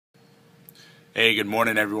Hey, good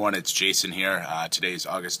morning, everyone. It's Jason here. Today's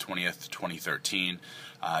August 20th, 2013.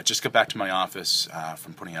 Just got back to my office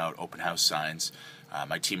from putting out open house signs.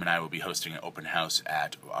 My team and I will be hosting an open house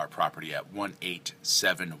at our property at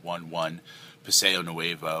 18711 Paseo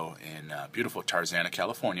Nuevo in beautiful Tarzana,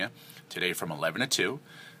 California, today from 11 to 2.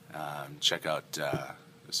 Check out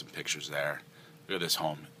there's some pictures there. Look at this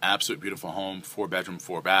home. Absolute beautiful home, 4-bedroom,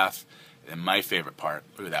 4-bath. And my favorite part,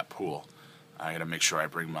 look at that pool. I got to make sure I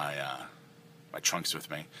bring my trunks with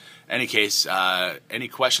me. Any case, any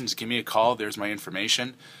questions, give me a call. There's my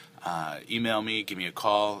information. Email me, give me a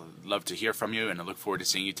call. Love to hear from you, and I look forward to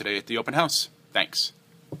seeing you today at the open house. Thanks.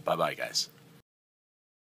 Bye-bye, guys.